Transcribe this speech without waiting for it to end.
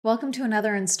Welcome to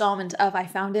another installment of I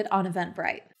Found It on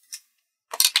Eventbrite.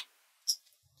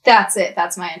 That's it.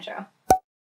 That's my intro.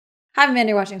 Hi, I'm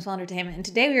Mandy watching Swell Entertainment, and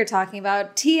today we are talking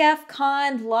about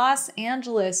TFCon Los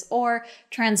Angeles, or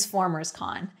Transformers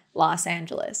Con Los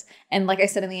Angeles. And like I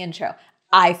said in the intro,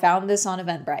 I found this on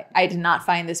Eventbrite. I did not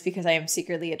find this because I am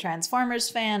secretly a Transformers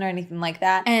fan or anything like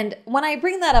that. And when I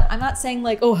bring that up, I'm not saying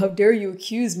like, oh, how dare you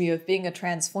accuse me of being a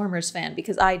Transformers fan,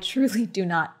 because I truly do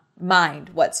not mind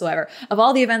whatsoever. Of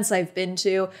all the events I've been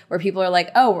to where people are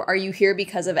like, oh, are you here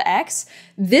because of X?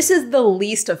 This is the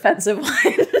least offensive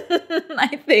one,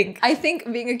 I think. I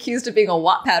think being accused of being a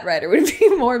Wattpad writer would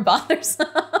be more bothersome.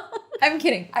 I'm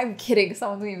kidding.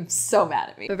 Someone's gonna be so mad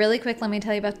at me. But really quick, let me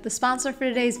tell you about the sponsor for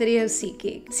today's video,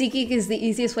 SeatGeek. SeatGeek is the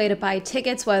easiest way to buy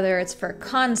tickets, whether it's for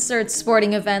concerts,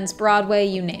 sporting events, Broadway,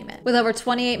 you name it. With over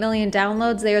 28 million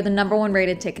downloads, they are the #1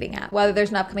 rated ticketing app. Whether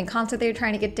there's an upcoming concert that you're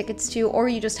trying to get tickets to, or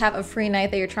you just have a free night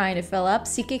that you're trying to fill up,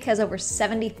 SeatGeek has over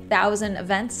 70,000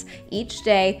 events each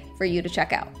day for you to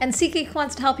check out. And SeatGeek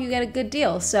wants to help you get a good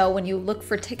deal. So when you look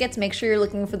for tickets, make sure you're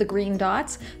looking for the green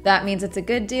dots. That means it's a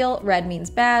good deal. Red means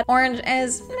bad. Orange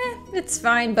is, it's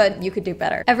fine, but you could do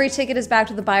better. Every ticket is backed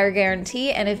with a buyer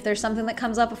guarantee, and if there's something that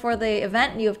comes up before the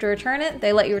event and you have to return it,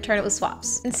 they let you return it with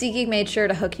swaps. And SeatGeek made sure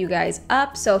to hook you guys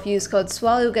up, so if you use code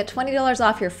SWELL, you'll get $20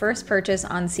 off your first purchase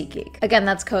on SeatGeek. Again,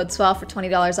 that's code SWELL for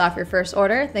 $20 off your first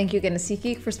order. Thank you again to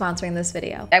SeatGeek for sponsoring this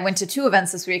video. I went to 2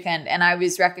 events this weekend, and I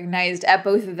was recognized at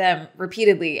both of them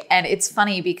repeatedly, and it's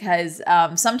funny because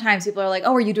sometimes people are like,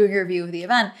 oh, are you doing a review of the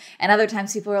event? And other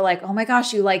times people are like, oh my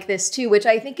gosh, you like this too, which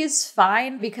I think is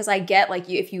fine, because I get like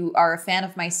if you are a fan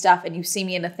of my stuff and you see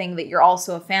me in a thing that you're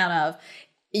also a fan of,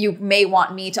 you may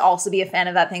want me to also be a fan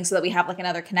of that thing so that we have like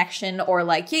another connection, or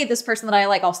like, hey, this person that I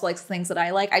like also likes the things that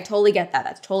I like. I totally get that.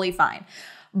 That's totally fine.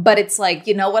 But it's like,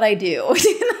 you know what I do,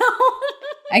 you know?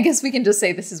 I guess we can just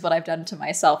say this is what I've done to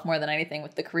myself more than anything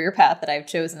with the career path that I've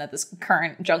chosen at this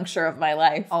current juncture of my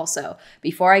life. Also,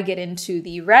 before I get into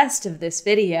the rest of this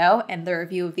video and the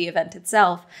review of the event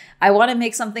itself, I want to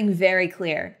make something very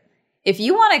clear. If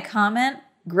you want to comment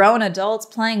grown adults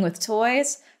playing with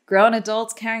toys, grown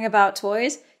adults caring about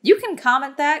toys, you can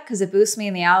comment that because it boosts me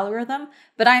in the algorithm.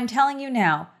 But I'm telling you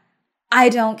now, I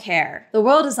don't care. The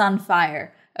world is on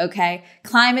fire. Okay,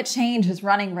 climate change is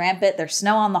running rampant. There's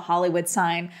snow on the Hollywood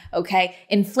sign. Okay,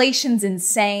 inflation's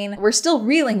insane. We're still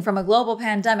reeling from a global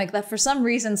pandemic that for some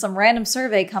reason, some random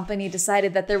survey company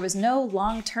decided that there was no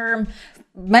long-term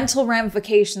mental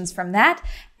ramifications from that.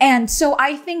 And so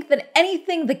I think that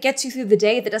anything that gets you through the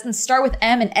day that doesn't start with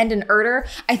M and end in erder,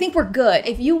 I think we're good.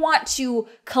 If you want to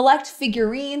collect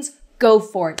figurines, go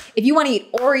for it. If you want to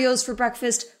eat Oreos for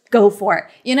breakfast, go for it.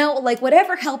 You know, like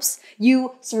whatever helps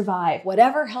you survive,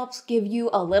 whatever helps give you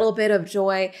a little bit of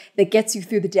joy that gets you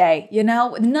through the day. You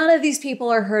know, none of these people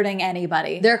are hurting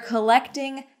anybody. They're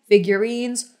collecting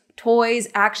figurines, toys,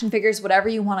 action figures, whatever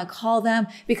you want to call them,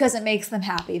 because it makes them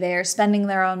happy. They are spending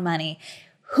their own money.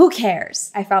 Who cares?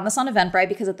 I found this on Eventbrite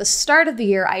because at the start of the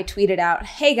year, I tweeted out,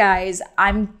 hey guys,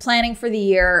 I'm planning for the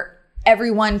year.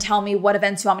 Everyone tell me what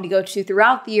events you want me to go to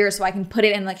throughout the year so I can put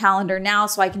it in the calendar now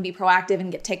so I can be proactive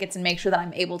and get tickets and make sure that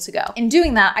I'm able to go. In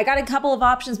doing that, I got a couple of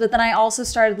options, but then I also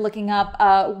started looking up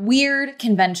weird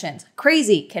conventions,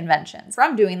 crazy conventions.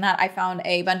 From doing that, I found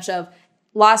a bunch of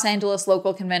Los Angeles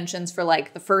local conventions for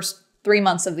like the first 3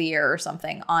 months of the year or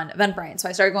something on Eventbrite. So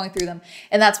I started going through them,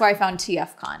 and that's where I found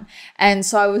TFCon. And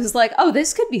so I was like, oh,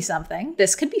 this could be something.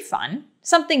 This could be fun.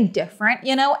 Something different,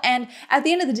 you know? And at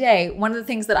the end of the day, one of the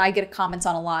things that I get comments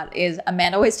on a lot is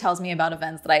Amanda always tells me about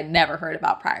events that I'd never heard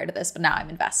about prior to this, but now I'm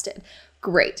invested.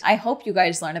 Great. I hope you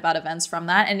guys learn about events from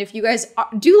that. And if you guys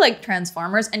do like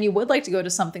Transformers and you would like to go to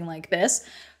something like this,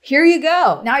 here you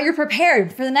go. Now you're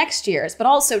prepared for the next year's. But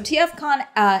also TFCon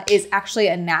is actually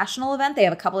a national event. They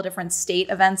have a couple of different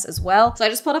state events as well. So I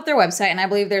just pulled up their website and I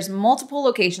believe there's multiple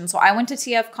locations. So I went to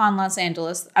TFCon Los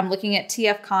Angeles. I'm looking at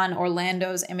TFCon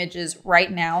Orlando's images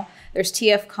right now. There's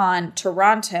TFCon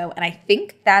Toronto, and I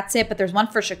think that's it, but there's one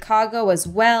for Chicago as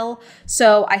well.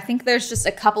 So I think there's just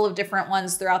a couple of different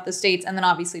ones throughout the states, and then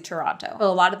obviously Toronto. But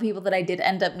a lot of people that I did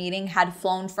end up meeting had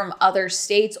flown from other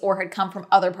states or had come from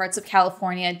other parts of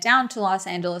California down to Los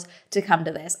Angeles to come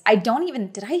to this. Did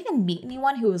I even meet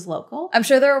anyone who was local? I'm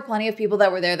sure there were plenty of people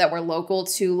that were there that were local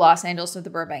to Los Angeles or the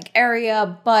Burbank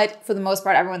area, but for the most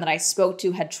part, everyone that I spoke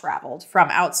to had traveled from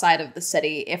outside of the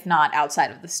city, if not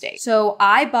outside of the state. So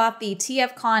I bought the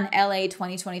TFCon LA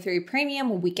 2023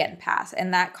 Premium Weekend Pass,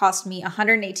 and that cost me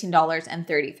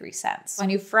 $118.33. I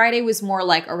knew Friday was more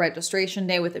like a registration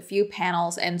day with a few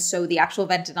panels, and so the actual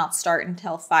event did not start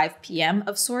until 5 p.m.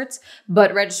 of sorts,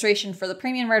 but registration for the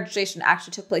premium premium registration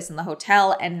actually took place in the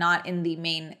hotel and not in the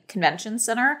main convention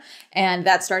center. And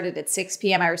that started at 6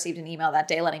 p.m. I received an email that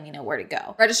day letting me know where to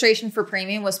go. Registration for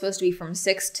premium was supposed to be from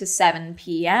 6 to 7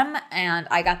 p.m. and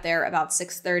I got there about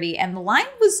 6:30 and the line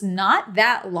was not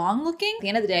that long looking. At the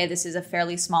end of the day, this is a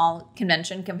fairly small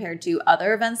convention compared to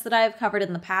other events that I've covered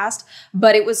in the past,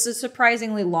 but it was a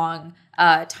surprisingly long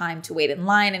time to wait in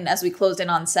line. And as we closed in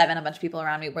on 7, a bunch of people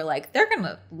around me were like, they're going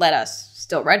to let us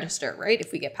still register, right?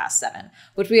 If we get past 7,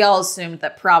 which we all assumed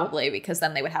that probably because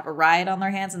then they would have a riot on their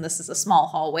hands. And this is a small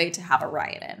hallway to have a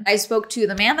riot in. I spoke to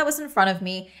the man that was in front of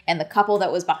me and the couple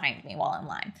that was behind me while in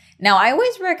line. Now, I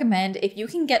always recommend if you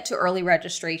can get to early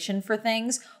registration for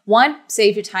things, one,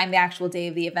 save your time the actual day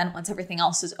of the event once everything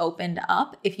else is opened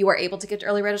up. If you are able to get to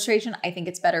early registration, I think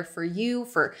it's better for you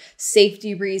for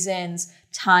safety reasons,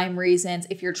 time reasons.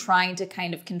 If you're trying to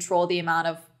kind of control the amount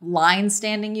of line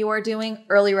standing you are doing,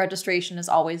 early registration is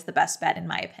always the best bet in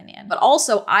my opinion. But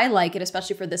also I like it,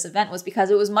 especially for this event, was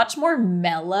because it was much more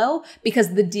mellow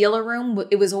because the dealer room,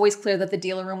 it was always clear that the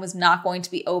dealer room was not going to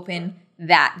be open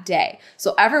that day.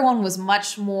 So everyone was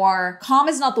much more, calm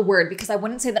is not the word because I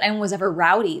wouldn't say that anyone was ever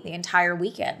rowdy the entire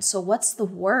weekend. So what's the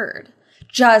word?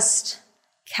 Just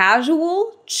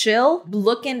casual, chill,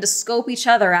 looking to scope each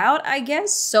other out, I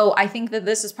guess. So I think that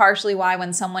this is partially why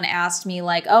when someone asked me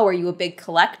like, oh, are you a big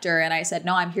collector? And I said,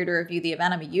 no, I'm here to review the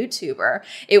event. I'm a YouTuber.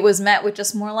 It was met with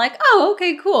just more like, oh,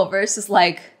 okay, cool. Versus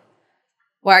like,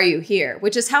 why are you here?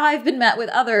 Which is how I've been met with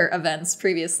other events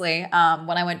previously. When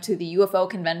I went to the UFO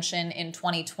convention in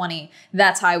 2020,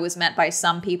 that's how I was met by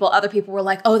some people. Other people were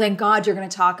like, oh, thank God you're going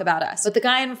to talk about us. But the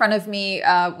guy in front of me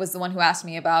was the one who asked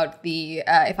me about the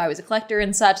if I was a collector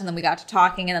and such. And then we got to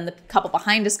talking. And then the couple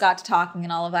behind us got to talking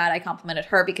and all of that. I complimented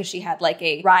her because she had like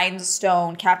a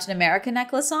rhinestone Captain America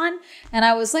necklace on. And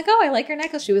I was like, oh, I like your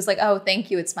necklace. She was like, oh, thank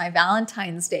you. It's my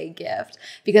Valentine's Day gift.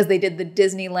 Because they did the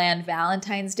Disneyland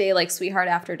Valentine's Day, like Sweetheart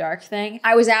After Dark thing.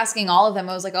 I was asking all of them,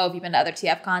 I was like, oh, have you been to other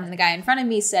TFCons? And the guy in front of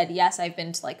me said, yes, I've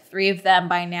been to like 3 of them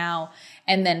by now.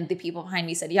 And then the people behind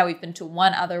me said, yeah, we've been to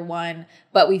one other one,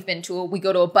 but we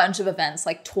go to a bunch of events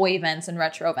like toy events and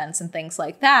retro events and things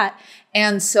like that.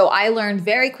 And so I learned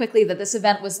very quickly that this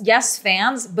event was, yes,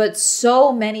 fans, but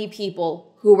so many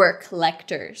people who were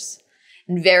collectors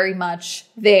and very much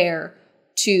there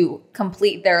to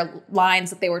complete their lines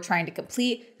that they were trying to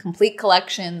complete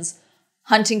collections,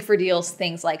 hunting for deals,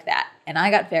 things like that. And I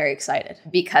got very excited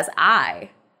because I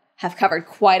have covered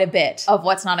quite a bit of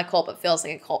what's not a cult but feels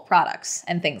like a cult products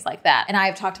and things like that. And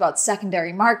I've talked about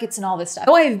secondary markets and all this stuff.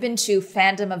 Though I've been to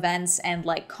fandom events and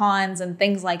like cons and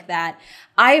things like that,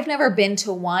 I've never been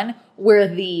to one where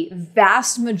the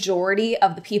vast majority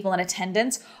of the people in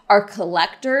attendance are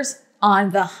collectors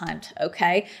on the hunt,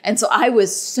 okay? And so I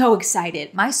was so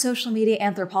excited. My social media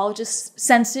anthropologist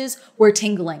senses were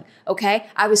tingling, okay?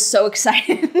 I was so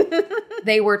excited.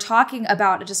 They were talking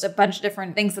about just a bunch of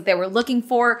different things that they were looking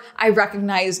for. I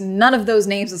recognized none of those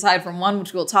names aside from one,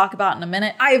 which we'll talk about in a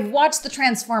minute. I've watched the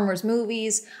Transformers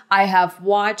movies. I have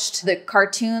watched the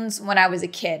cartoons when I was a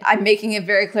kid. I'm making it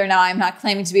very clear now, I'm not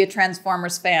claiming to be a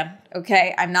Transformers fan.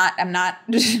 Okay, I'm not, I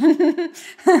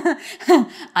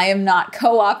am not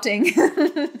co-opting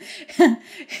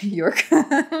your,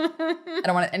 I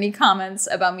don't want any comments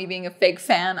about me being a fake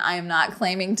fan. I am not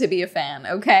claiming to be a fan,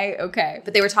 okay?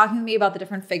 But they were talking to me about the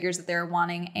different figures that they were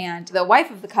wanting, and the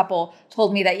wife of the couple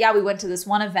told me that, yeah, we went to this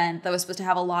one event that was supposed to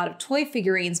have a lot of toy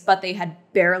figurines, but they had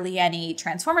barely any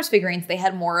Transformers figurines. They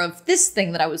had more of this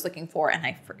thing that I was looking for,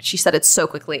 and she said it so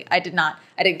quickly. I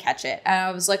didn't catch it. And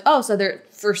I was like, oh, so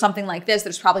for something like this,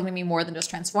 there's probably going to be more than just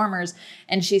Transformers.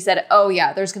 And she said, oh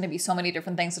yeah, there's going to be so many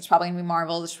different things. There's probably going to be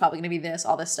Marvel. There's probably going to be this,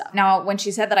 all this stuff. Now, when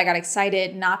she said that, I got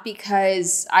excited, not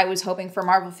because I was hoping for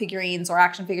Marvel figurines or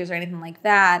action figures or anything like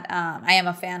that. I am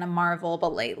a fan of Marvel,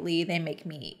 but lately they make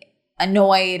me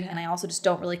annoyed, and I also just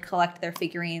don't really collect their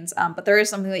figurines. But there is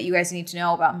something that you guys need to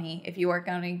know about me if you are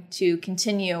going to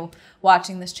continue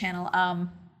watching this channel. How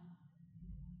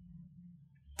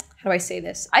do I say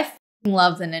this? I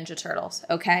love the Ninja Turtles,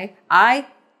 okay? I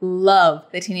love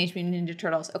the Teenage Mutant Ninja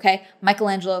Turtles, okay?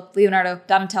 Michelangelo, Leonardo,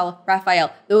 Donatello,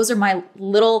 Raphael. Those are my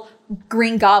little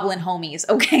Green Goblin homies,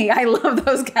 okay? I love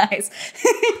those guys.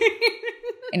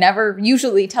 I never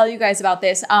usually tell you guys about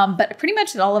this, but pretty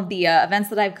much at all of the events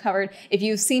that I've covered, if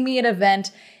you've seen me at an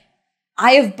event,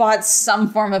 I have bought some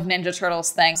form of Ninja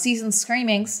Turtles thing. Season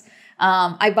Screamings,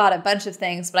 I bought a bunch of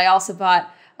things, but I also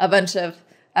bought a bunch of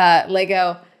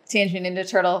Lego Teenage Mutant Ninja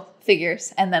Turtle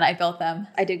figures, and then I built them.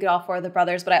 I did get all 4 of the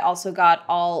brothers, but I also got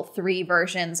all 3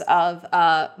 versions of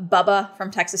Bubba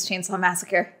from Texas Chainsaw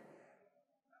Massacre.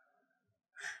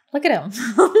 Look at him.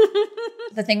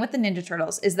 The thing with the Ninja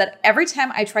Turtles is that every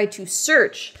time I try to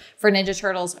search for Ninja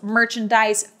Turtles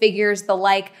merchandise, figures, the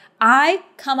like, I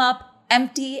come up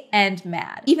empty and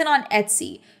mad. Even on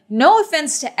Etsy. No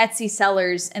offense to Etsy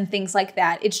sellers and things like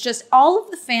that. It's just all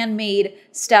of the fan-made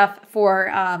stuff for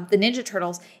the Ninja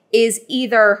Turtles is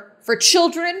either for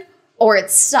children or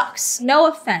it sucks. No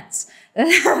offense.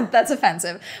 That's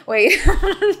offensive. Wait.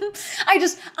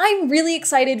 I'm really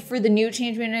excited for the new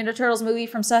Teenage Mutant Ninja Turtles movie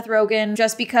from Seth Rogen,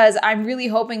 just because I'm really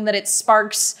hoping that it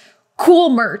sparks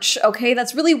cool merch, okay?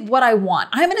 That's really what I want.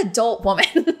 I'm an adult woman.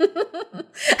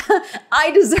 I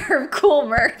deserve cool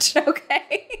merch,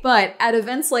 okay? But at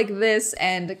events like this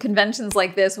and conventions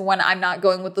like this, when I'm not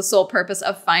going with the sole purpose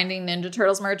of finding Ninja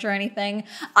Turtles merch or anything,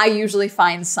 I usually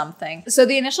find something. So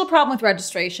the initial problem with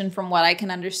registration, from what I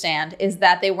can understand, is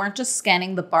that they weren't just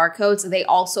scanning the barcodes, they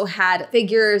also had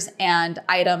figures and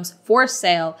items for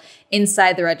sale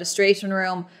inside the registration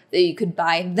room that you could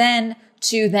buy then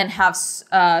to then have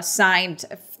signed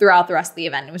throughout the rest of the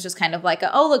event. It was just kind of like,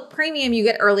 oh, look, premium, you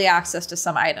get early access to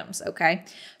some items, okay?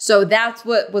 So that's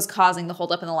what was causing the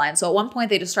holdup in the line. So at one point,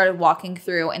 they just started walking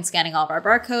through and scanning all of our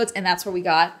barcodes, and that's where we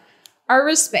got our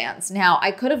wristbands. Now,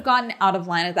 I could have gotten out of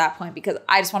line at that point because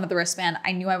I just wanted the wristband.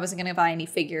 I knew I wasn't going to buy any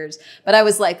figures, but I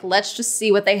was like, let's just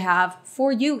see what they have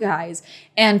for you guys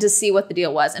and to see what the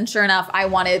deal was. And sure enough, I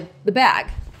wanted the bag.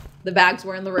 The bags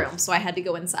were in the room, so I had to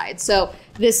go inside. So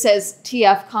this says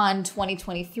TFCon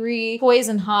 2023, toys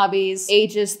and hobbies,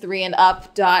 ages 3 and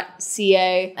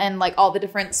up.ca, and like all the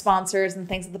different sponsors and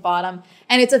things at the bottom.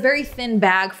 And it's a very thin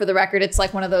bag, for the record. It's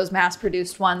like one of those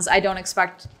mass-produced ones. I don't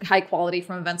expect high quality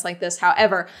from events like this.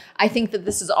 However, I think that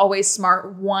this is always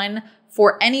smart. One,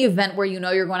 for any event where you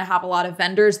know you're going to have a lot of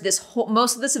vendors,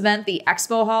 most of this event, the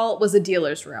expo hall, was a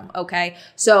dealer's room, okay?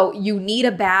 So you need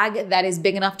a bag that is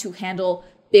big enough to handle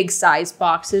big size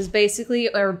boxes, basically,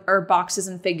 or boxes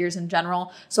and figures in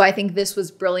general. So I think this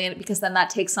was brilliant because then that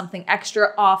takes something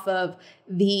extra off of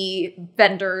the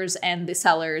vendors and the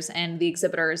sellers and the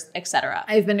exhibitors, etc.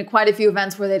 I've been to quite a few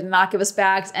events where they did not give us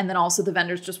bags, and then also the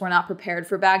vendors just were not prepared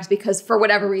for bags because for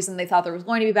whatever reason they thought there was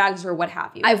going to be bags or what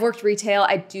have you. I've worked retail.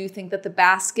 I do think that the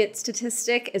basket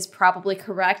statistic is probably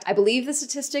correct. I believe the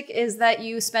statistic is that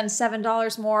you spend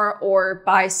 $7 more or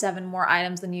buy 7 more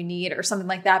items than you need or something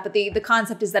like that. But the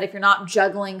concept is that if you're not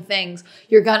juggling things,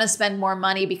 you're gonna spend more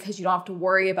money because you don't have to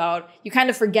worry about, you kind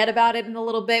of forget about it in a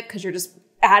little bit because you're just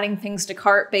adding things to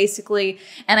cart, basically.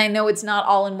 And I know it's not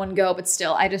all in one go, but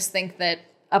still, I just think that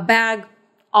a bag,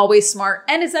 always smart,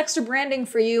 and it's extra branding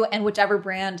for you and whichever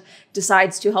brand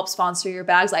decides to help sponsor your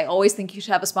bags. I always think you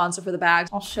should have a sponsor for the bags.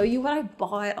 I'll show you what I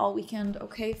bought all weekend.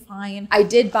 Okay, fine. I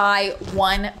did buy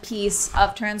one piece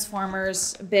of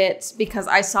Transformers bit because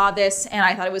I saw this and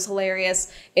I thought it was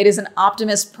hilarious. It is an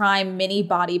Optimus Prime mini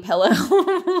body pillow.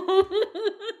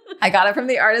 I got it from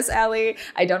the Artist Alley.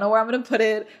 I don't know where I'm gonna put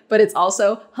it, but it's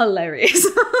also hilarious.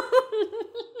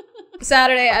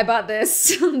 Saturday, I bought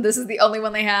this. This is the only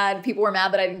one they had. People were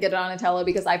mad that I didn't get Donatello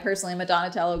because I personally am a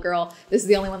Donatello girl. This is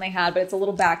the only one they had, but it's a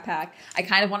little backpack. I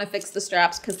kind of want to fix the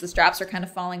straps because the straps are kind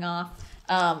of falling off.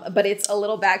 But it's a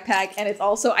little backpack, and it's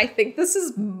also, I think this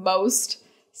is most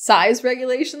size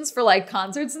regulations for like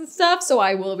concerts and stuff. So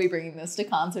I will be bringing this to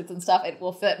concerts and stuff. It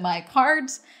will fit my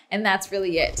cards, and that's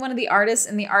really it. One of the artists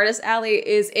in the Artist Alley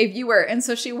is a viewer. And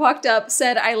so she walked up,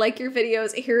 said, "I like your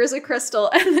videos. Here is a crystal,"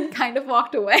 and then kind of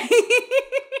walked away.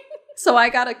 So I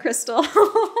got a crystal.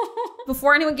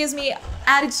 Before anyone gives me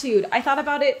attitude, I thought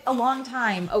about it a long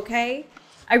time, okay?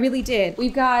 I really did.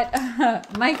 We've got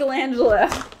Michelangelo,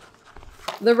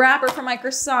 the rapper from my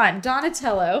croissant,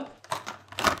 Donatello,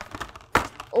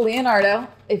 Leonardo,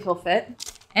 if he'll fit,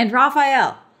 and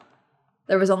Raphael.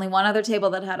 There was only one other table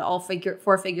that had all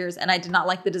 4 figures, and I did not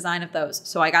like the design of those,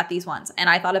 so I got these ones. And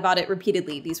I thought about it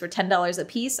repeatedly. These were $10 a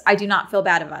piece. I do not feel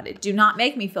bad about it. Do not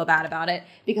make me feel bad about it,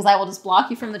 because I will just block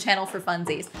you from the channel for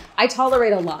funsies. I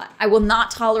tolerate a lot. I will not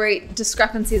tolerate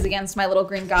discrepancies against my little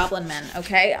green goblin men,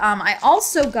 okay? I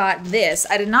also got this.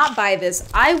 I did not buy this.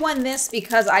 I won this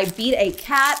because I beat a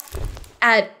cat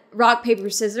at rock, paper,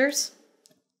 scissors.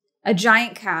 A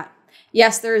giant cat.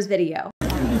 Yes, there is video.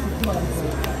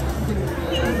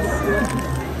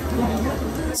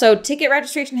 So ticket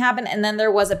registration happened, and then there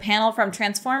was a panel from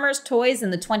Transformers Toys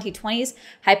in the 2020s,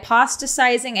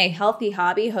 Hypostasizing a Healthy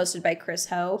Hobby, hosted by Chris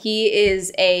Ho. He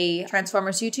is a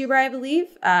Transformers YouTuber, I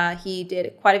believe. He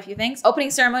did quite a few things.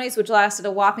 Opening ceremonies, which lasted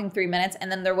a whopping 3 minutes,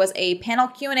 and then there was a panel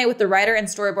Q&A with the writer and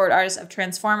storyboard artist of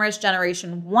Transformers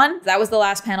Generation 1. That was the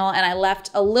last panel, and I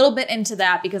left a little bit into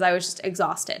that because I was just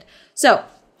exhausted. So,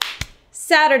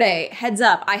 Saturday, heads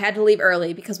up, I had to leave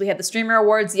early because we had the streamer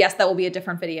awards. Yes, that will be a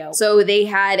different video. So they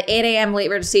had 8 a.m. late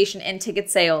registration and ticket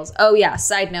sales. Oh yeah,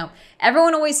 side note.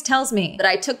 Everyone always tells me that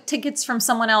I took tickets from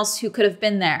someone else who could have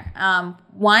been there.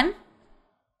 One,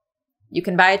 you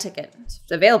can buy a ticket. It's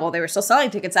available. They were still selling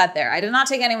tickets out there. I did not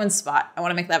take anyone's spot. I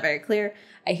want to make that very clear.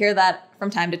 I hear that from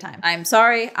time to time. I'm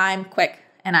sorry, I'm quick,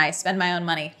 and I spend my own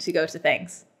money to go to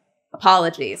things.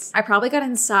 Apologies. I probably got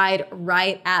inside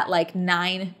right at like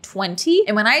 9:20.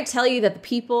 And when I tell you that the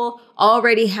people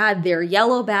already had their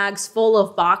yellow bags full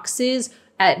of boxes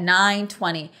at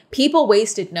 9:20, people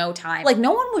wasted no time. Like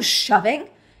no one was shoving.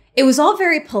 It was all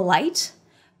very polite,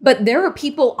 but there were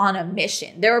people on a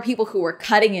mission. There were people who were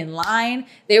cutting in line.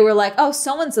 They were like, oh,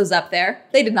 so-and-so's up there.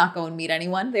 They did not go and meet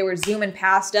anyone. They were zooming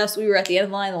past us. We were at the end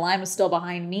of the line. The line was still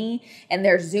behind me. And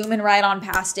they're zooming right on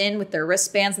past in with their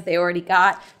wristbands that they already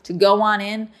got to go on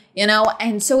in, you know?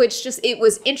 And so it's just, it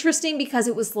was interesting because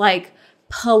it was like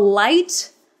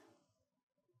polite.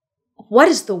 What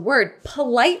is the word?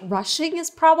 Polite rushing is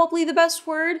probably the best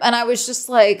word. And I was just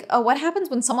like, oh, what happens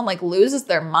when someone like loses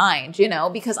their mind, you know?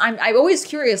 Because I'm always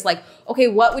curious, like, okay,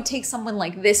 what would take someone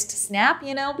like this to snap,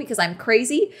 you know? Because I'm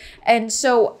crazy. And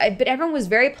so, but everyone was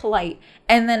very polite.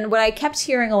 And then what I kept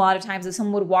hearing a lot of times is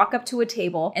someone would walk up to a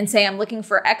table and say, I'm looking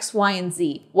for X, Y, and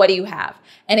Z. What do you have?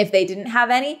 And if they didn't have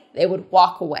any, they would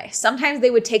walk away. Sometimes they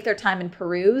would take their time and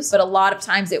peruse, but a lot of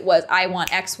times it was, I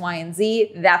want X, Y, and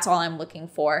Z. That's all I'm looking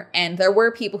for. And there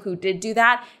were people who did do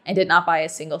that and did not buy a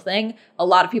single thing. A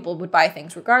lot of people would buy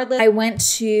things regardless. I went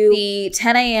to the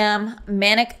 10 a.m.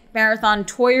 Manic Marathon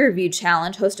Toy Review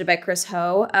Challenge hosted by Chris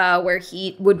Ho, where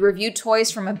he would review toys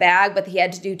from a bag, but he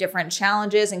had to do different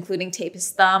challenges, including tape his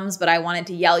thumbs. But I wanted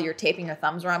to yell, you're taping your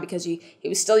thumbs wrong, because he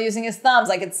was still using his thumbs.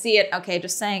 I could see it. Okay,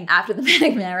 just saying. After the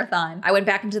Manic Marathon, I went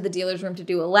back into the dealer's room to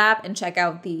do a lap and check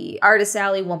out the artist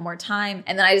alley one more time.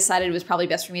 And then I decided it was probably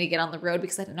best for me to get on the road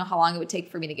because I didn't know how long it would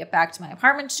take for me to get back to my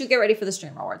apartment to get ready for the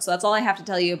Streamer Awards. So that's all I have to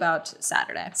tell you about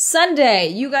Saturday. Sunday,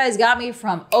 you guys got me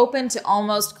from open to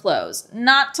almost close.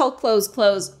 Not till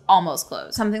close, almost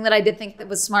close. Something that I did think that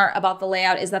was smart about the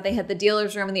layout is that they had the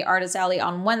dealer's room and the artist alley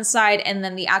on one side, and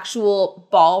then the actual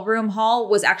ballroom hall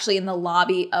was actually in the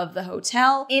lobby of the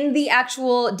hotel. In the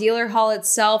actual dealer hall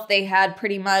itself, they had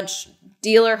pretty much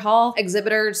dealer hall,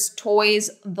 exhibitors,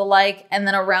 toys, the like, and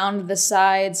then around the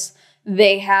sides,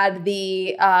 they had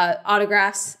the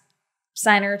autographs,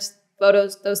 signers,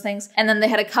 photos, those things. And then they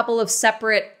had a couple of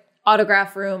separate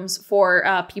autograph rooms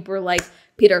for people like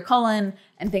Peter Cullen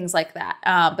and things like that.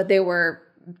 But they were,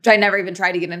 I never even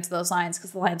tried to get into those lines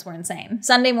because the lines were insane.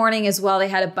 Sunday morning as well, they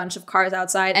had a bunch of cars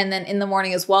outside. And then in the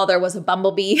morning as well, there was a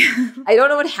bumblebee. I don't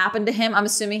know what happened to him. I'm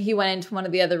assuming he went into one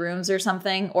of the other rooms or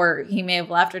something, or he may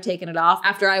have left or taken it off.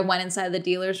 After I went inside the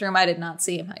dealer's room, I did not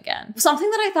see him again. Something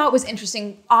that I thought was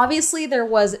interesting, obviously there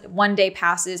was one-day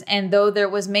passes, and though there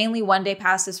was mainly one-day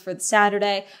passes for the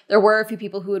Saturday, there were a few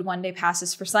people who had one-day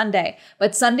passes for Sunday.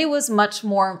 But Sunday was much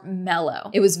more mellow.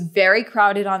 It was very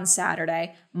crowded on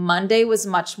Saturday. Monday was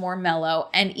much more mellow.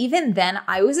 And even then,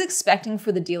 I was expecting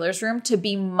for the dealer's room to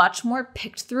be much more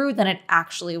picked through than it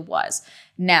actually was.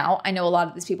 Now, I know a lot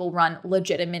of these people run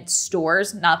legitimate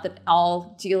stores. Not that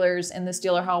all dealers in this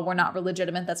dealer hall were not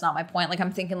legitimate. That's not my point. Like,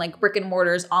 I'm thinking like brick and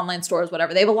mortars, online stores,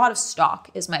 whatever. They have a lot of stock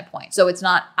is my point. So it's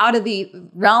not out of the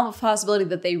realm of possibility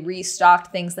that they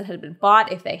restocked things that had been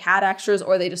bought if they had extras,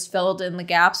 or they just filled in the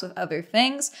gaps with other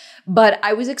things. But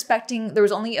I was expecting, there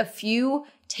was only a few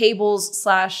tables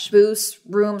 / booths,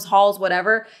 rooms, halls,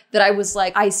 whatever, that I was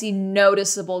like, I see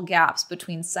noticeable gaps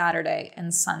between Saturday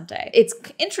and Sunday. It's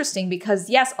interesting because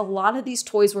yes, a lot of these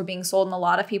toys were being sold and a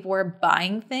lot of people were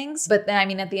buying things. But then, I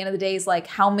mean, at the end of the day, is like,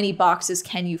 how many boxes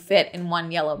can you fit in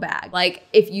one yellow bag? Like,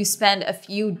 if you spend a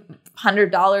few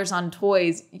 $100 on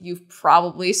toys, you've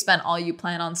probably spent all you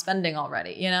plan on spending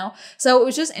already, you know? So it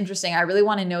was just interesting. I really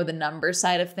want to know the number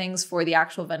side of things for the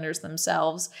actual vendors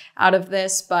themselves out of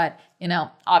this, but you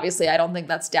know, obviously I don't think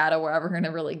that's data we're ever going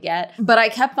to really get. But I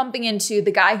kept bumping into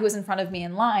the guy who was in front of me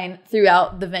in line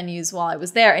throughout the venues while I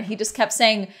was there. And he just kept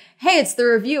saying, hey, it's the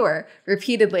reviewer,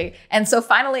 repeatedly. And so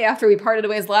finally, after we parted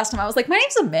ways last time, I was like, my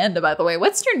name's Amanda, by the way.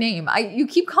 What's your name? You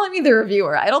keep calling me the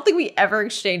reviewer. I don't think we ever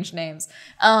exchanged names.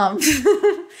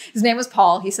 His name was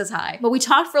Paul. He says hi. But we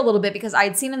talked for a little bit because I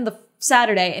had seen him the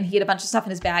Saturday and he had a bunch of stuff in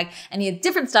his bag, and he had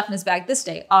different stuff in his bag this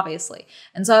day, obviously.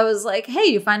 And so I was like, hey,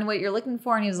 you find what you're looking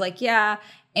for? And he was like, yeah.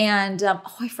 And oh,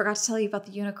 I forgot to tell you about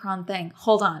the Unicron thing.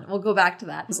 Hold on, we'll go back to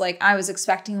that. It was like, I was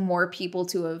expecting more people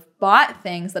to have bought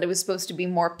things, that it was supposed to be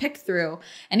more picked through.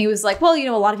 And he was like, well, you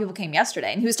know, a lot of people came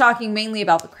yesterday. And he was talking mainly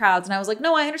about the crowds. And I was like,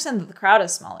 no, I understand that the crowd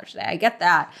is smaller today. I get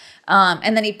that.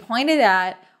 And then he pointed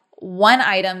at one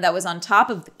item that was on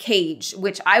top of the cage,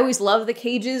 which I always love the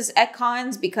cages at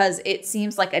cons because it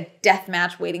seems like a death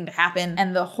match waiting to happen.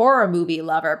 And the horror movie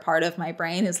lover part of my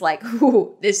brain is like,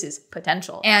 ooh, this is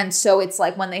potential. And so it's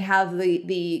like when they have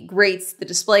the grates, the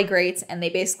display grates, and they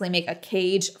basically make a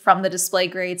cage from the display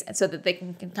grates so that they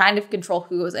can kind of control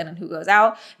who goes in and who goes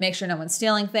out, make sure no one's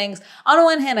stealing things. On the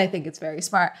one hand, I think it's very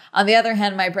smart. On the other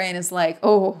hand, my brain is like,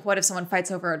 oh, what if someone fights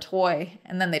over a toy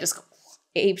and then they just go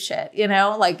ape shit, you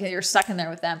know, like you're stuck in there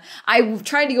with them. I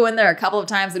tried to go in there a couple of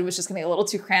times, but it was just gonna be a little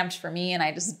too cramped for me and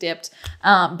I just dipped.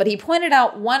 But he pointed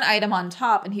out one item on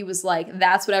top and he was like,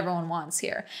 that's what everyone wants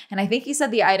here. And I think he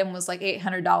said the item was like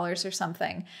 $800 or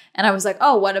something. And I was like,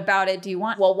 oh, what about it do you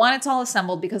want? Well, one, it's all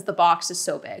assembled because the box is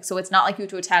so big. So it's not like you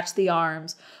have to attach the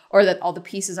arms or that all the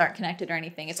pieces aren't connected or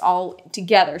anything. It's all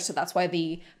together. So that's why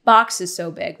the box is so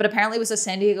big. But apparently it was a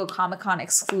San Diego Comic-Con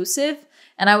exclusive.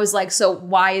 And I was like, so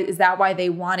why is that why they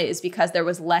want it? Is because there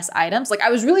was less items? Like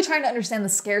I was really trying to understand the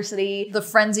scarcity, the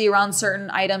frenzy around certain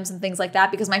items and things like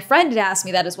that. Because my friend had asked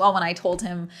me that as well when I told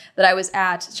him that I was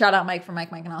at, shout out Mike from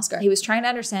Mike and Oscar. He was trying to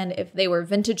understand if they were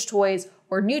vintage toys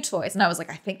or new toys. And I was like,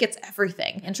 I think it's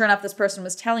everything. And sure enough, this person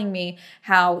was telling me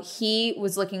how he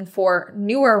was looking for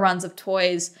newer runs of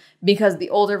toys because the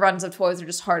older runs of toys are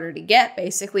just harder to get,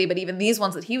 basically. But even these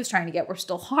ones that he was trying to get were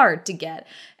still hard to get.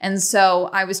 And so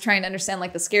I was trying to understand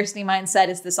like the scarcity mindset.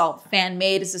 Is this all fan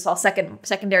made? Is this all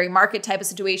secondary market type of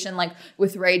situation, like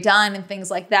with Ray Dunn and things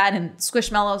like that and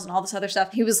Squishmallows and all this other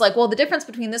stuff? He was like, well, the difference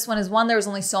between this one is one, there was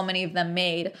only so many of them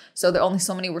made. So there only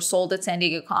so many were sold at San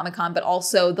Diego Comic-Con, but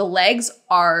also the legs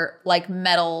are like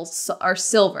metal, are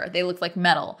silver. They look like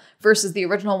metal versus the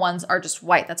original ones are just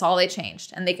white. That's all they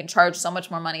changed. And they can charge so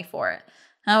much more money for it.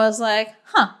 I was like,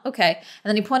 huh, okay. And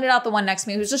then he pointed out the one next to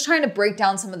me. He was just trying to break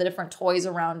down some of the different toys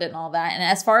around it and all that. And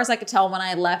as far as I could tell when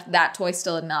I left, that toy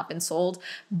still had not been sold.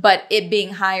 But it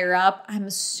being higher up, I'm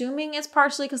assuming it's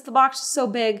partially because the box is so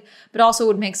big, but also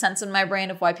would make sense in my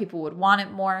brain of why people would want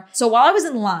it more. So while I was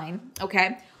in line,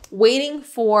 okay, waiting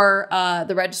for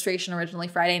the registration originally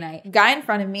Friday night, guy in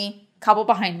front of me, couple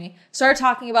behind me, started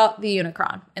talking about the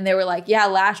Unicron. And they were like, yeah,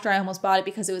 last year I almost bought it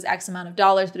because it was X amount of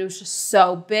dollars, but it was just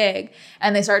so big.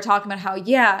 And they started talking about how,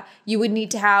 yeah, you would need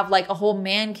to have like a whole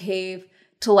man cave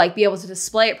to like be able to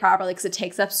display it properly because it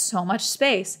takes up so much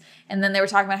space. And then they were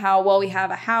talking about how, well, we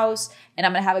have a house and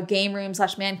I'm going to have a game room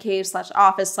 / man cave /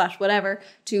 office / whatever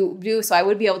to do. So I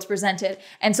would be able to present it.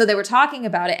 And so they were talking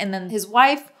about it. And then his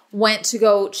wife went to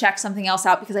go check something else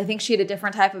out because I think she had a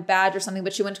different type of badge or something,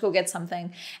 but she went to go get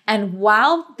something. And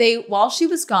while she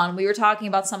was gone, we were talking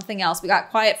about something else. We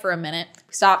got quiet for a minute.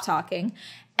 We stopped talking.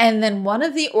 And then one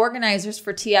of the organizers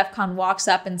for TFCon walks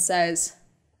up and says,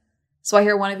 so I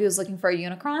hear one of you is looking for a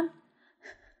Unicron?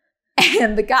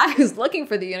 And the guy who's looking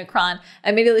for the Unicron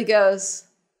immediately goes,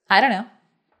 I don't know.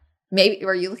 Maybe,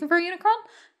 are you looking for a Unicron?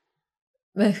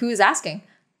 But who is asking?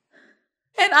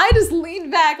 And I just leaned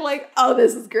back like, oh,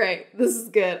 this is great. This is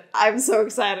good. I'm so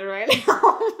excited right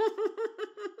now.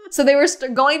 So they were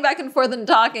going back and forth and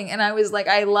talking. And I was like,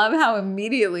 I love how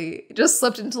immediately it just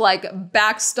slipped into like a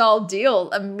backstall deal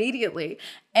immediately.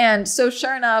 And so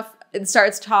sure enough, it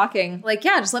starts talking like,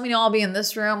 yeah, just let me know. I'll be in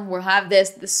this room. We'll have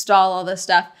this stall, all this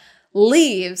stuff.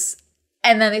 Leaves.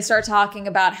 And then they start talking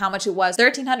about how much it was.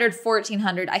 $1,300,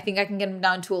 $1,400. I think I can get him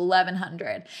down to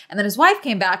 $1,100. And then his wife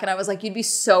came back and I was like, you'd be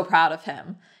so proud of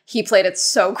him. He played it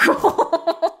so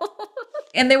cool.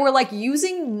 And they were like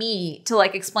using me to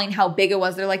like explain how big it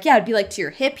was. They're like, yeah, it'd be like to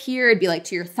your hip here. It'd be like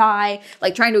to your thigh.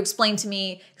 Like trying to explain to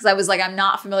me because I was like, I'm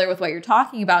not familiar with what you're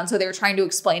talking about. And so they were trying to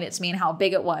explain it to me and how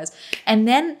big it was. And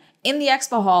then in the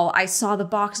expo hall, I saw the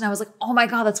box and I was like, oh my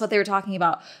God, that's what they were talking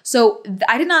about. So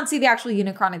I did not see the actual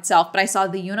Unicron itself, but I saw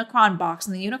the Unicron box,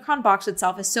 and the Unicron box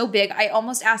itself is so big. I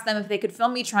almost asked them if they could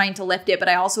film me trying to lift it, but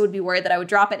I also would be worried that I would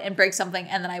drop it and break something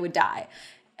and then I would die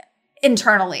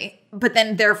internally. But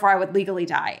then therefore I would legally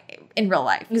die in real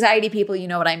life. Anxiety people, you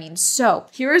know what I mean. So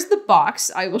here's the box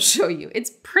I will show you.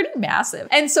 It's pretty massive.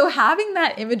 And so having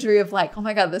that imagery of like, oh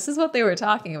my God, this is what they were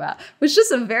talking about was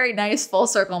just a very nice full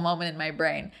circle moment in my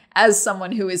brain as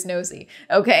someone who is nosy,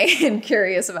 okay, and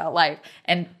curious about life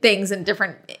and things and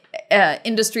different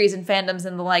industries and fandoms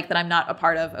and the like that I'm not a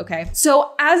part of, okay?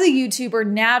 So as a YouTuber,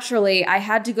 naturally, I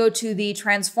had to go to the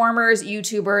Transformers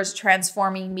YouTubers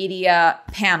Transforming Media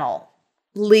panel.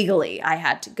 legally I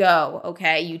had to go.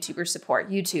 Okay, YouTubers support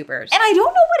YouTubers. And I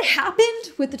don't know what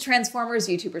happened with the Transformers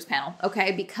YouTubers panel,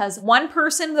 okay? Because one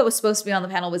person that was supposed to be on the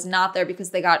panel was not there because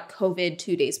they got COVID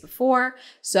 2 days before.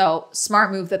 So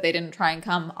smart move that they didn't try and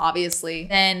come, obviously.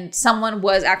 Then someone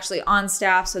was actually on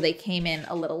staff, so they came in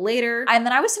a little later. And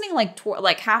then I was sitting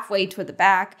like halfway toward the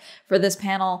back for this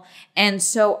panel. And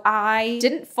so I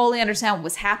didn't fully understand what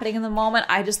was happening in the moment.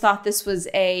 I just thought this was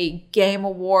a Game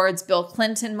Awards Bill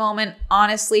Clinton moment,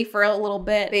 honestly, for a little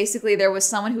bit. Basically, there was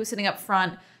someone who was sitting up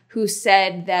front who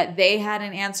said that they had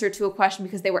an answer to a question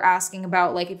because they were asking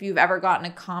about, like, if you've ever gotten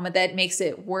a comment that makes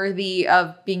it worthy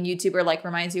of being YouTuber, like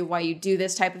reminds you of why you do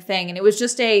this type of thing. And it was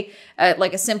just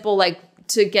like a simple, like,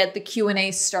 to get the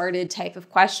Q&A started type of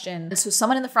question. So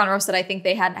someone in the front row said, I think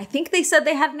they said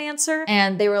they had an answer.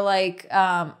 And they were like,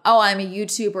 oh, I'm a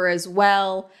YouTuber as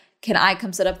well. Can I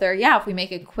come sit up there? Yeah, if we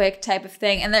make it quick type of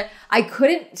thing. And I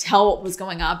couldn't tell what was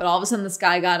going on, but all of a sudden this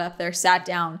guy got up there, sat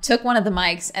down, took one of the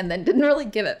mics, and then didn't really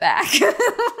give it back.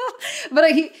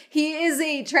 But he is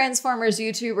a Transformers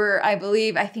YouTuber, I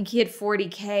believe. I think he had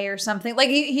 40K or something. Like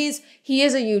he is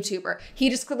a YouTuber.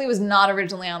 He just clearly was not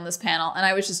originally on this panel. And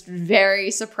I was just very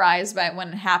surprised by it when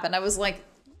it happened. I was like,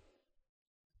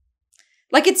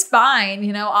 it's fine,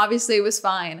 you know, obviously it was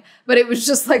fine, but it was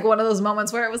just like one of those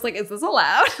moments where it was like, is this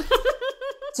allowed?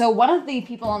 So one of the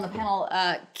people on the panel,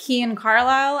 Kean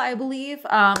Carlisle, I believe,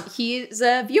 he's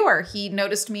a viewer. He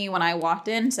noticed me when I walked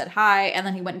in, said hi, and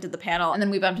then he went into the panel, and then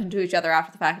we bumped into each other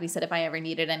after the fact. And he said if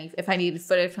I needed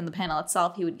footage from the panel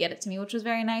itself, he would get it to me, which was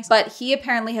very nice. But he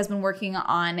apparently has been working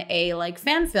on a like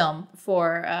fan film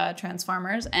for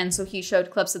Transformers, and so he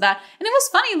showed clips of that, and it was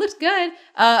funny. It looked good.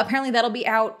 Apparently that'll be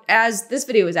out as this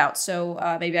video is out,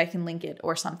 so maybe I can link it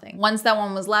or something. Once that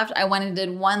one was left, I went and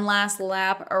did one last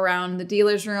lap around the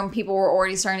dealer's room. People were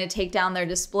already starting to take down their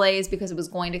displays because it was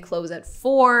going to close at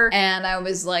 4. And I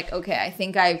was like, okay, I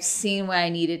think I've seen what I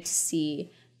needed to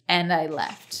see, and I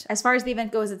left. As far as the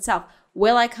event goes itself,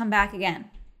 will I come back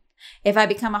again? If I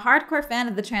become a hardcore fan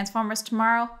of the Transformers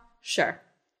tomorrow, sure.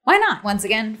 Why not? Once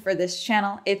again, for this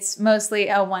channel, it's mostly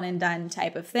a one and done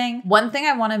type of thing. One thing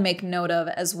I want to make note of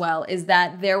as well is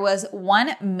that there was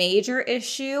one major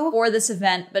issue for this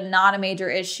event, but not a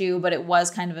major issue, but it was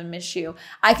kind of an issue.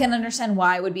 I can understand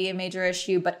why it would be a major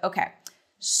issue, but okay.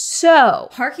 So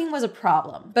parking was a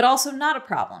problem, but also not a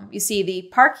problem. You see, the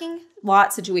parking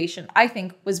lot situation, I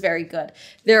think, was very good.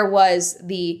 There was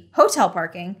the hotel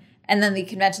parking and then the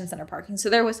convention center parking.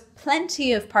 So there was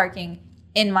plenty of parking,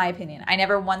 in my opinion. I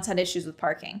never once had issues with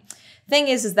parking. Thing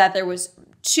is that there was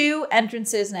 2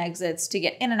 entrances and exits to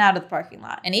get in and out of the parking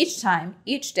lot. And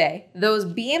each day, those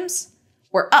beams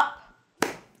were up.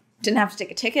 Didn't have to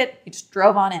take a ticket, you just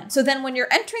drove on in. So then when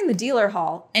you're entering the dealer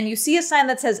hall and you see a sign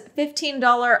that says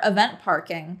 $15 event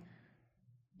parking,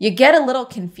 you get a little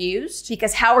confused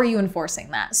because how are you enforcing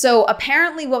that? So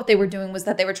apparently what they were doing was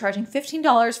that they were charging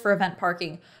 $15 for event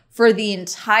parking for the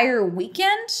entire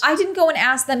weekend. I didn't go and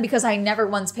ask them because I never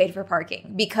once paid for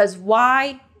parking, because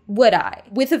why would I?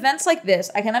 With events like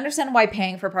this, I can understand why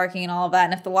paying for parking and all of that.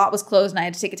 And if the lot was closed and I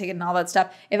had to take a ticket and all that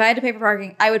stuff, if I had to pay for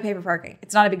parking, I would pay for parking.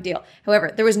 It's not a big deal.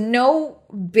 However, there was no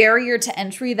barrier to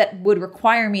entry that would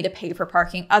require me to pay for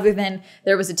parking other than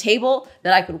there was a table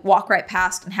that I could walk right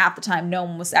past, and half the time no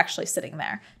one was actually sitting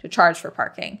there to charge for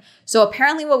parking. So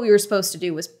apparently what we were supposed to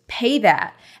do was pay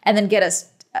that and then get us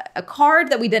a card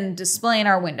that we didn't display in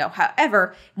our window.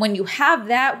 However, when you have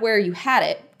that where you had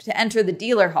it to enter the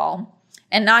dealer hall,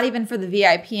 and not even for the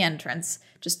VIP entrance,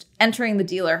 just entering the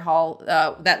dealer hall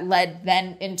that led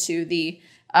then into the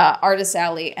artist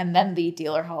alley and then the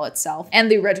dealer hall itself and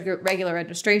the regular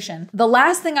registration. The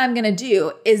last thing I'm gonna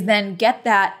do is then get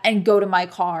that and go to my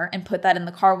car and put that in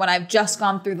the car when I've just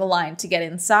gone through the line to get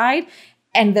inside,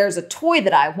 and there's a toy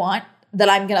that I want that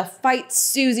I'm gonna fight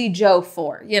Susie Joe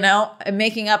for, you know? I'm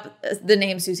making up the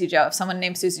name Susie Joe. If someone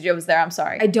named Susie Joe was there, I'm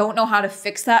sorry. I don't know how to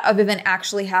fix that other than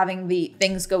actually having the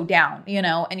things go down, you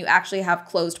know, and you actually have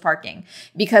closed parking.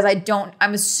 Because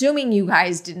I'm assuming you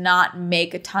guys did not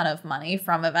make a ton of money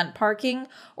from event parking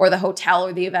or the hotel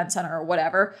or the event center or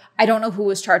whatever. I don't know who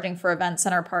was charging for event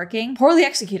center parking. Poorly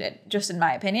executed, just in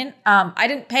my opinion. I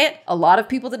didn't pay it. A lot of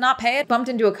people did not pay it. Bumped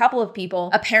into a couple of people,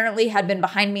 apparently had been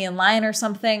behind me in line or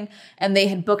something, and they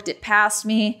had booked it past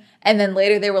me. And then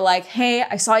later they were like, hey,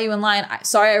 I saw you in line.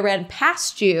 Sorry I ran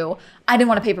past you. I didn't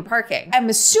want to pay for parking. I'm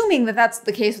assuming that that's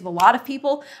the case with a lot of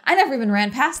people. I never even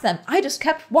ran past them. I just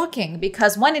kept walking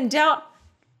because when in doubt,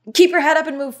 keep your head up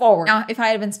and move forward. Now, if I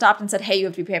had been stopped and said, hey, you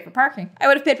have to pay for parking, I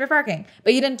would have paid for parking,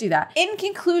 but you didn't do that. In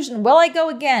conclusion, will I go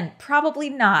again? Probably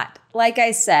not. Like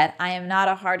I said, I am not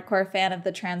a hardcore fan of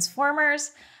the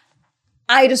Transformers.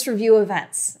 I just review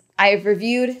events. I've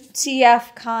reviewed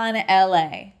TFCon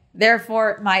LA.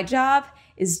 Therefore, my job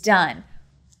is done.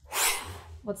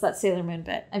 What's that Sailor Moon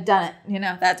bit? I've done it, you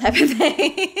know, that type of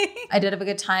thing. I did have a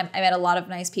good time. I met a lot of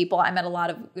nice people. I met a lot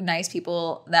of nice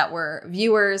people that were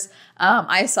viewers.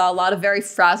 I saw a lot of very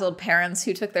frazzled parents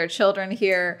who took their children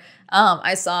here.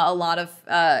 I saw a lot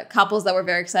of couples that were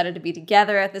very excited to be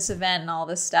together at this event and all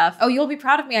this stuff. Oh, you'll be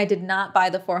proud of me. I did not buy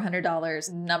the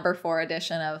 $400 number 4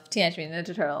 edition of Teenage Mutant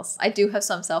Ninja Turtles. I do have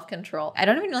some self-control. I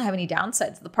don't even really have any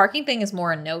downsides. The parking thing is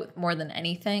more a note more than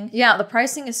anything. Yeah, the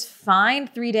pricing is fine.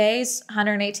 3 days,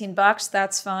 $118.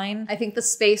 That's fine. I think the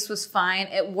space was fine.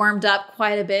 It warmed up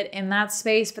quite a bit in that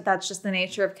space, but that's just the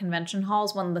nature of convention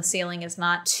halls when the ceiling is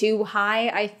not too high,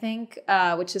 I think,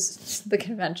 which is the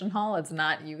convention hall. It's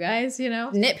not you guys. You know,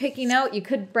 nitpicky note, you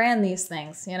could brand these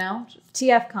things, you know,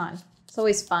 TFCon. It's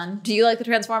always fun. Do you like the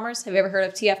Transformers? Have you ever heard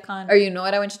of TFCon? Or you know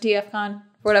it? I went to TFCon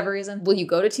for whatever reason. Will you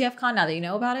go to TFCon now that you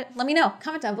know about it? Let me know.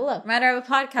 Comment down below. Reminder, I have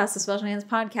a podcast, the Swell Entertainment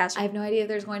podcast. I have no idea if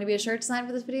there's going to be a shirt design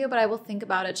for this video, but I will think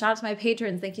about it. Shout out to my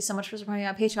patrons. Thank you so much for supporting me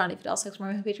on Patreon. If you'd also like to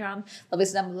support me on Patreon, that'll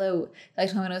be down below. Like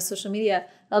to comment on social media,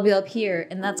 that'll be up here.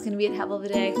 And that's going to be it. Have a lovely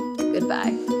day.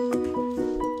 Goodbye.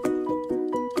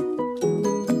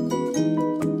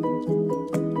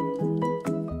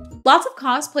 Lots of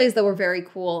cosplays that were very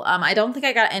cool. I don't think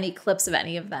I got any clips of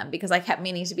any of them because I kept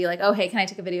meaning to be like, oh, hey, can I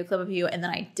take a video clip of you? And then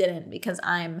I didn't because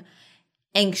I'm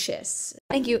anxious.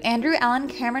 Thank you. Andrew, Alan,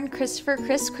 Cameron, Christopher,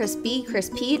 Chris B, Chris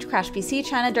Peach, Crash PC,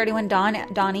 China, Dirty One, Don,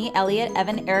 Donnie, Elliot,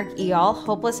 Evan, Eric, Eal,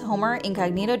 Hopeless, Homer,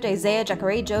 Incognito, Isaiah,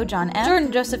 Jacare, Joe, John M,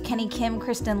 Jordan, Joseph, Kenny, Kim,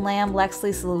 Kristen, Lamb, Lex,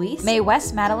 Lisa, Louise, Mae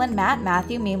West, Madeline, Matt,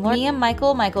 Matthew, Meme Lord, Liam,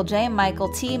 Michael, Michael J, Michael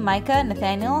T, Micah,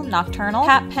 Nathaniel, Nocturnal,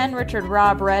 Pat, Penn, Richard,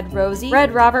 Rob, Red, Rosie,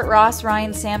 Red, Robert, Ross,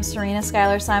 Ryan, Sam, Serena,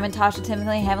 Skylar, Simon, Tasha,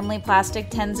 Timothy, Heavenly, Plastic,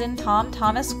 Tenzin, Tom,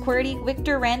 Thomas, Qwerty,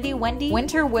 Victor, Randy, Wendy,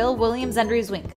 Winter, Will, Williams, Endry, Zwink.